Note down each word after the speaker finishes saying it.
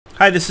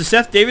Hi, this is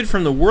Seth David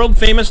from the world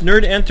famous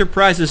Nerd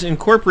Enterprises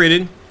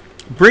Incorporated,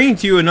 bringing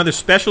to you another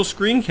special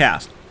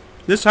screencast.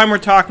 This time we're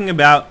talking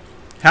about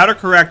how to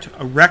correct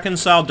a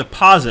reconciled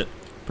deposit,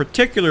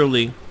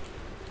 particularly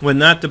when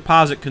that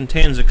deposit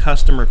contains a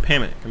customer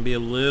payment. It can be a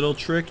little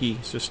tricky,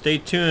 so stay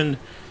tuned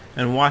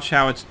and watch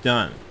how it's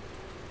done.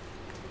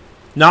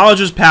 Knowledge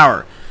is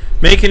power.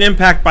 Make an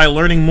impact by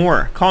learning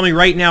more. Call me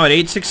right now at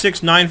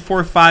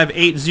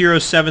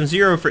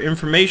 866-945-8070 for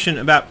information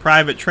about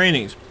private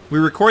trainings. We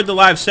record the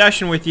live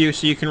session with you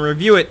so you can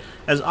review it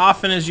as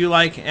often as you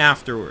like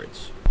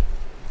afterwards.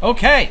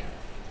 Okay,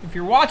 if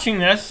you're watching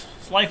this,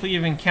 it's likely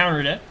you've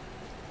encountered it,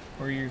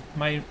 or you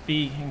might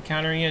be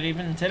encountering it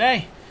even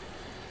today.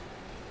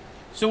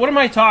 So what am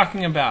I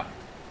talking about?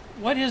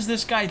 What is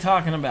this guy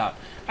talking about?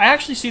 I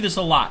actually see this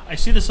a lot. I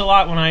see this a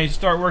lot when I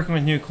start working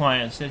with new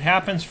clients. It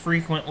happens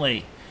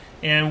frequently.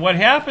 And what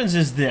happens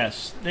is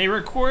this. They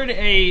record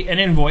an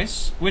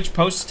invoice, which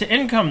posts to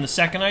income the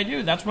second I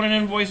do. That's what an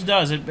invoice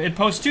does. It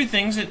posts two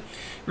things. It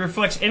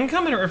reflects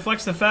income, and it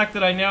reflects the fact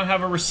that I now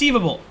have a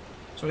receivable.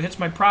 So it hits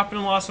my profit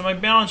and loss on my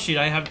balance sheet.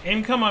 I have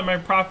income on my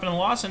profit and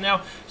loss, and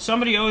now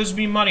somebody owes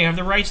me money. I have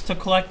the rights to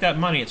collect that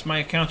money. It's my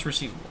accounts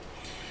receivable.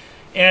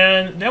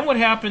 And then what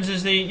happens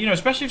is they,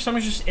 especially if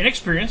somebody's just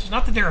inexperienced, it's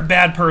not that they're a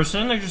bad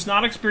person, they're just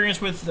not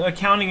experienced with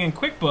accounting and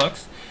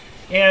QuickBooks.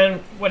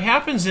 And what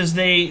happens is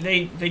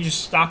they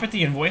just stop at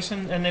the invoice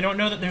and they don't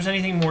know that there's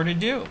anything more to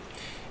do.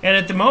 And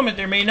at the moment,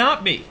 there may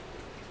not be.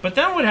 But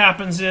then what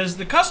happens is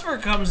the customer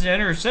comes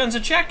in or sends a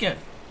check in.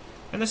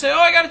 And they say, oh,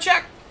 I got a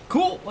check.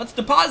 Cool, let's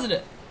deposit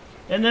it.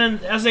 And then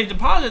as they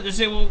deposit, they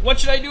say, well, what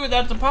should I do with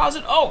that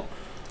deposit? Oh,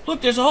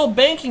 look, there's a whole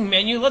banking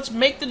menu. Let's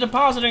make the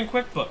deposit in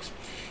QuickBooks.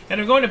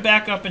 And I'm going to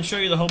back up and show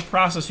you the whole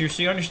process here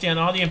so you understand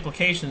all the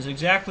implications,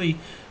 exactly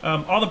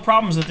all the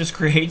problems that this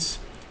creates,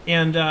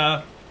 and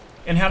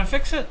how to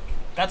fix it.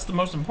 That's the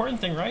most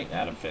important thing, right?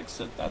 How to fix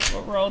it. That's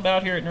what we're all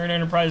about here at Nerd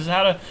Enterprises.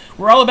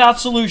 We're all about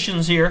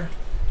solutions here.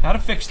 How to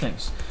fix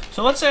things.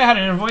 So let's say I had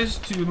an invoice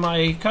to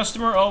my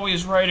customer,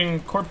 Always Right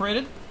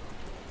Incorporated,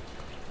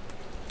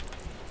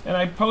 and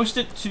I post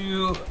it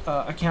to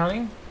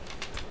accounting,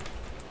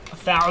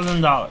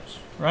 $1,000,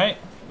 right?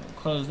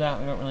 Close that.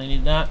 We don't really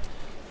need that.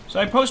 So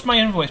I post my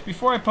invoice.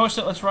 Before I post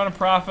it, let's run a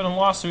profit and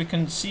loss so we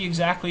can see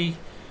exactly,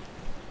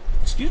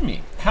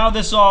 how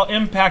this all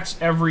impacts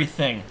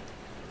everything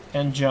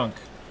and junk.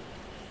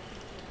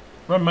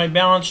 Run my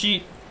balance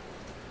sheet.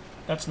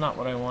 That's not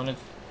what I wanted.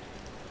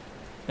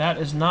 That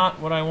is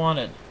not what I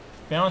wanted.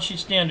 Balance sheet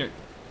standard.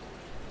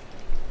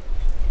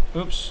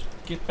 Oops,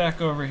 get back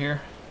over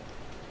here.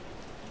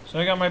 So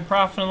I got my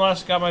profit and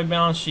loss, got my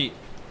balance sheet.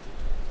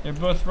 They're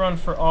both run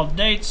for all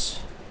dates.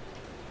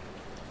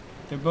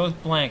 They're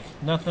both blank.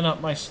 Nothing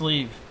up my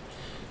sleeve.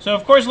 So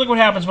of course, look what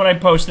happens when I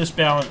post this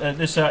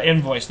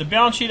invoice. The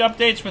balance sheet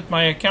updates with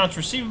my accounts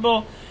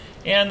receivable,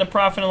 and the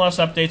profit and loss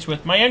updates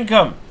with my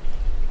income.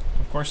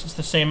 Of course, it's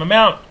the same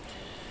amount.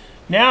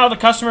 Now the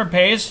customer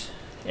pays,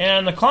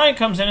 and the client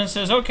comes in and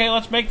says, okay,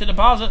 let's make the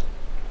deposit.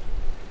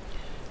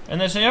 And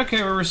they say,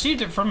 okay, we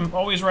received it from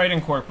Always Right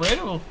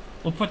Incorporated. We'll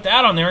put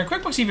that on there. And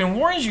QuickBooks even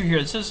warns you here.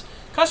 It says,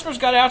 customers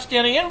got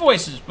outstanding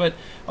invoices, but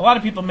a lot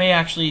of people may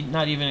actually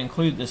not even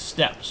include this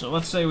step. So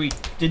let's say we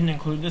didn't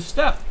include this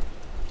step.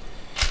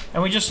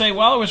 And we just say,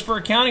 well, it was for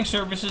accounting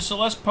services, so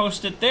let's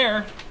post it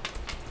there.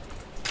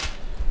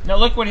 Now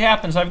look what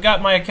happens. I've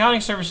got my accounting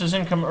services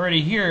income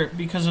already here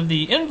because of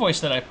the invoice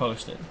that I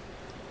posted.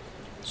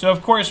 So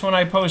of course, when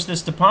I post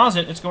this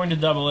deposit, it's going to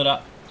double it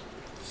up.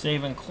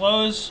 Save and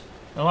close.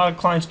 And a lot of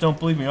clients don't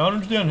believe me. I don't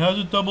understand. How's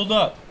it doubled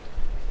up?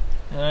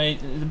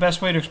 And the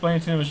best way to explain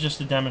it to them is just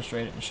to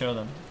demonstrate it and show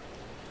them.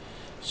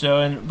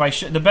 So, and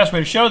the best way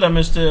to show them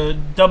is to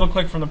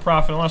double-click from the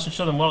profit and loss and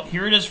show them, well,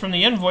 here it is from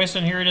the invoice,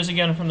 and here it is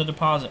again from the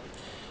deposit.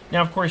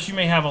 Now, of course, you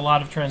may have a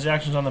lot of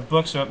transactions on the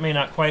book, so it may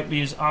not quite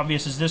be as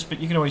obvious as this, but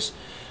you can always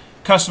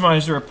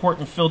customize the report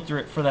and filter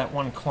it for that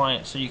one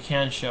client, so you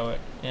can show it.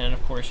 And,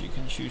 of course, you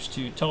can choose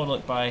to total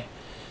it by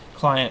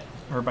client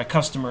or by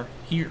customer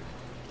here.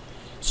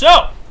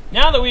 So,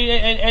 now that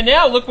and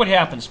now look what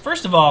happens.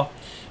 First of all,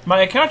 my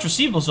accounts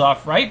receivables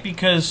off, right?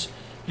 Because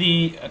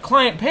the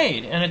client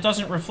paid, and it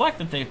doesn't reflect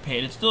that they've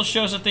paid. It still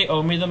shows that they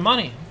owe me the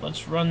money.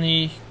 Let's run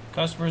the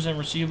customers and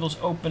receivables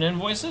open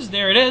invoices.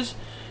 There it is.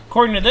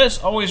 According to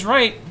this, Always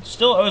Right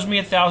still owes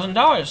me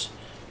 $1,000.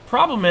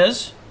 Problem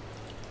is,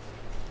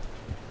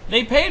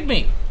 they paid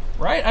me,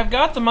 right? I've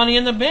got the money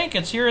in the bank.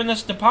 It's here in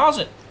this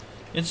deposit.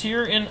 It's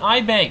here in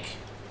iBank.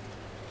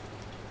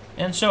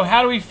 And so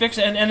how do we fix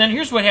it? And then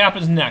here's what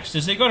happens next,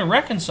 is they go to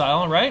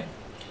reconcile, right?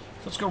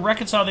 So let's go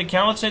reconcile the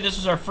account. Let's say this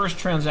is our first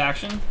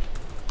transaction.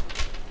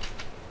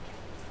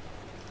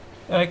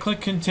 And I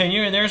click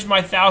continue, and there's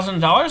my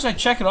 $1,000. I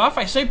check it off.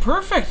 I say,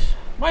 perfect.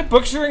 My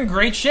books are in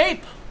great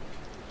shape.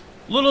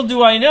 Little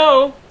do I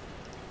know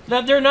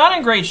that they're not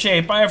in great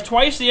shape. I have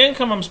twice the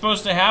income I'm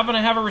supposed to have, and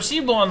I have a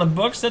receivable on the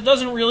books that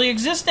doesn't really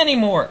exist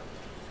anymore.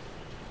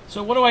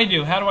 So what do I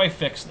do? How do I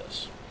fix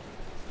this?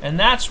 And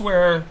that's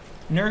where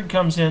Nerd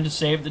comes in to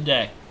save the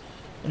day.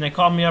 and they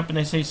call me up and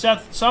they say,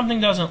 Seth, something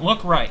doesn't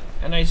look right.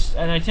 And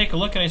I take a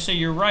look and I say,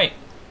 you're right.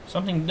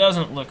 Something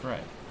doesn't look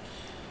right.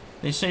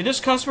 They say, this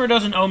customer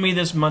doesn't owe me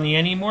this money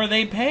anymore.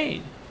 They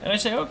paid. And I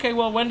say, okay,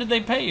 well, when did they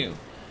pay you?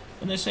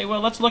 And they say,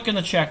 well, let's look in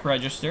the check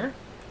register.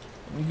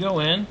 We go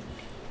in,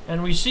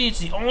 and we see it's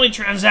the only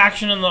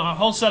transaction in the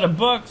whole set of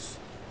books.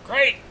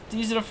 Great. It's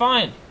easy to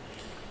find.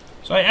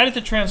 So I edit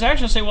the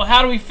transaction and say, well,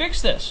 how do we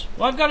fix this?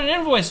 Well, I've got an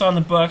invoice on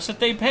the books that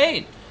they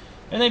paid.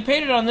 And they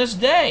paid it on this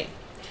day.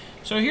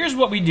 So here's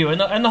what we do. And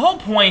the whole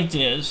point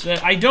is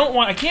that I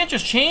can't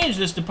just change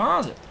this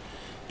deposit.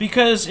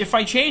 Because if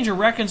I change a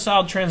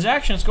reconciled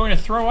transaction, it's going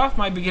to throw off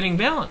my beginning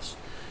balance.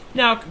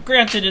 Now,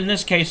 granted, in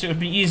this case, it would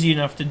be easy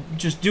enough to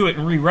just do it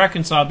and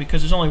re-reconcile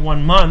because there's only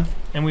 1 month,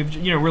 and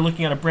we're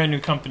looking at a brand new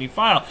company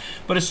file.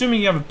 But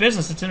assuming you have a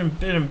business that's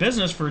been in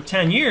business for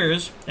 10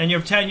 years, and you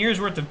have 10 years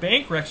worth of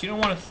bank recs, you don't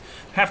want to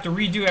have to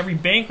redo every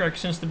bank rec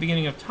since the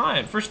beginning of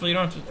time. First of all, you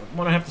don't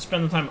want to have to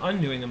spend the time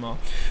undoing them all.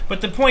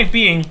 But the point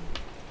being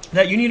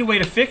that you need a way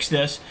to fix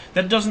this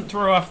that doesn't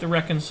throw off the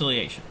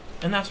reconciliation.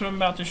 And that's what I'm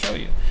about to show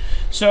you.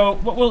 So,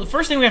 the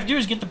first thing we have to do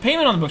is get the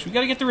payment on the books. We've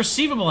got to get the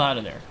receivable out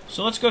of there.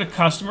 So let's go to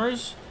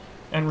Customers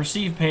and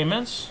Receive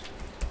Payments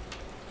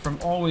from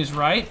Always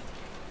Right.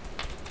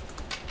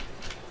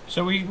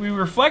 So we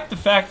reflect the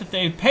fact that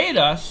they paid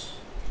us.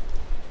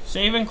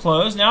 Save and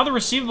close. Now the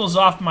receivables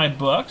off my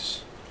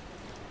books.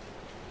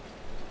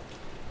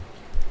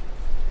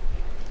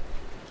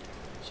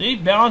 See,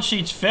 balance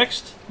sheet's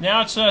fixed.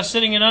 Now it's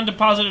sitting in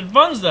undeposited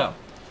funds, though.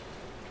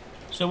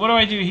 So what do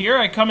I do here?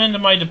 I come into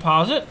my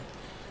deposit.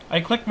 I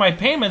click my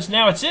payments.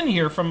 Now it's in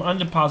here from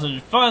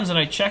undeposited funds, and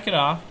I check it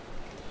off.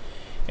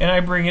 And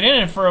I bring it in,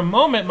 and for a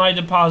moment my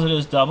deposit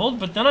is doubled.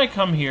 But then I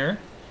come here,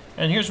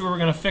 and here's where we're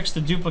going to fix the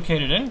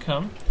duplicated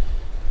income.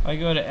 I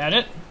go to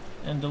Edit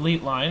and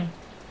Delete Line.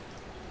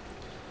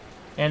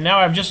 And now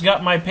I've just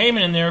got my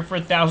payment in there for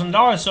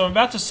 $1,000. So I'm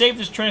about to save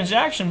this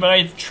transaction, but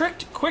I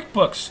tricked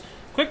QuickBooks.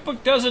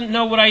 QuickBooks doesn't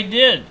know what I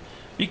did.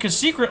 Because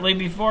secretly,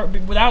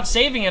 without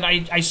saving it,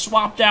 I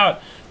swapped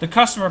out the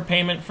customer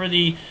payment for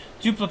the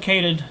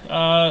duplicated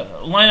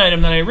line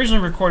item that I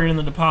originally recorded in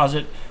the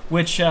deposit,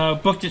 which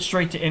booked it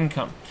straight to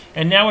income.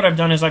 And now what I've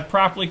done is I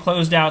properly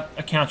closed out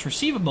accounts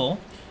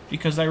receivable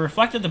because I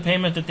reflected the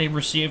payment that they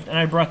received, and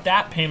I brought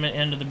that payment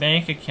into the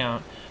bank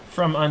account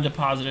from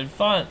undeposited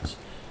funds.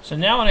 So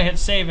now when I hit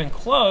Save and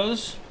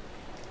Close,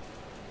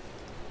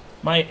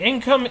 my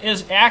income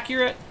is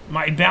accurate,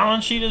 my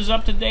balance sheet is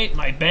up to date,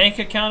 my bank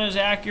account is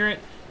accurate,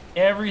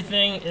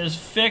 everything is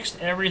fixed,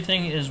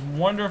 everything is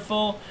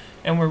wonderful,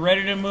 and we're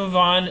ready to move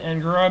on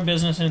and grow our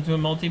business into a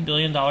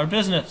multi-billion-dollar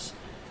business.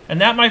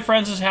 And that, my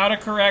friends, is how to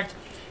correct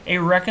a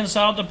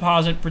reconciled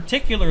deposit,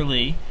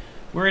 particularly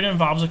where it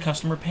involves a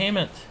customer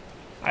payment.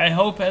 I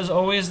hope, as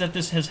always, that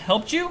this has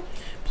helped you.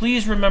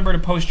 Please remember to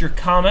post your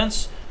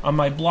comments on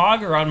my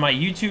blog or on my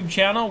YouTube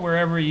channel,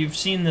 wherever you've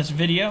seen this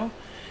video.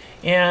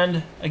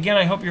 And again,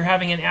 I hope you're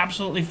having an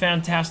absolutely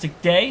fantastic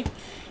day,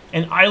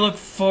 and I look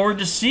forward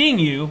to seeing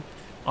you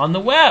on the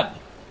web.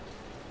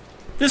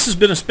 This has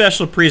been a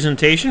special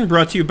presentation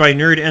brought to you by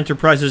Nerd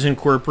Enterprises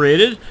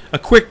Incorporated, a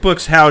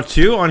QuickBooks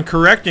how-to on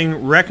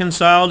correcting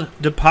reconciled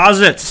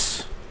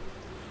deposits.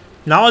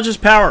 Knowledge is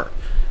power.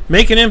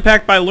 Make an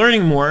impact by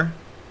learning more.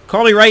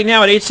 Call me right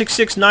now at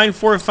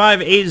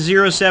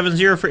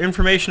 866-945-8070 for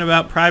information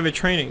about private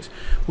trainings.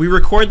 We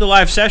record the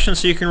live session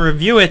so you can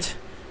review it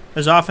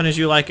as often as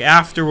you like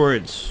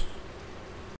afterwards.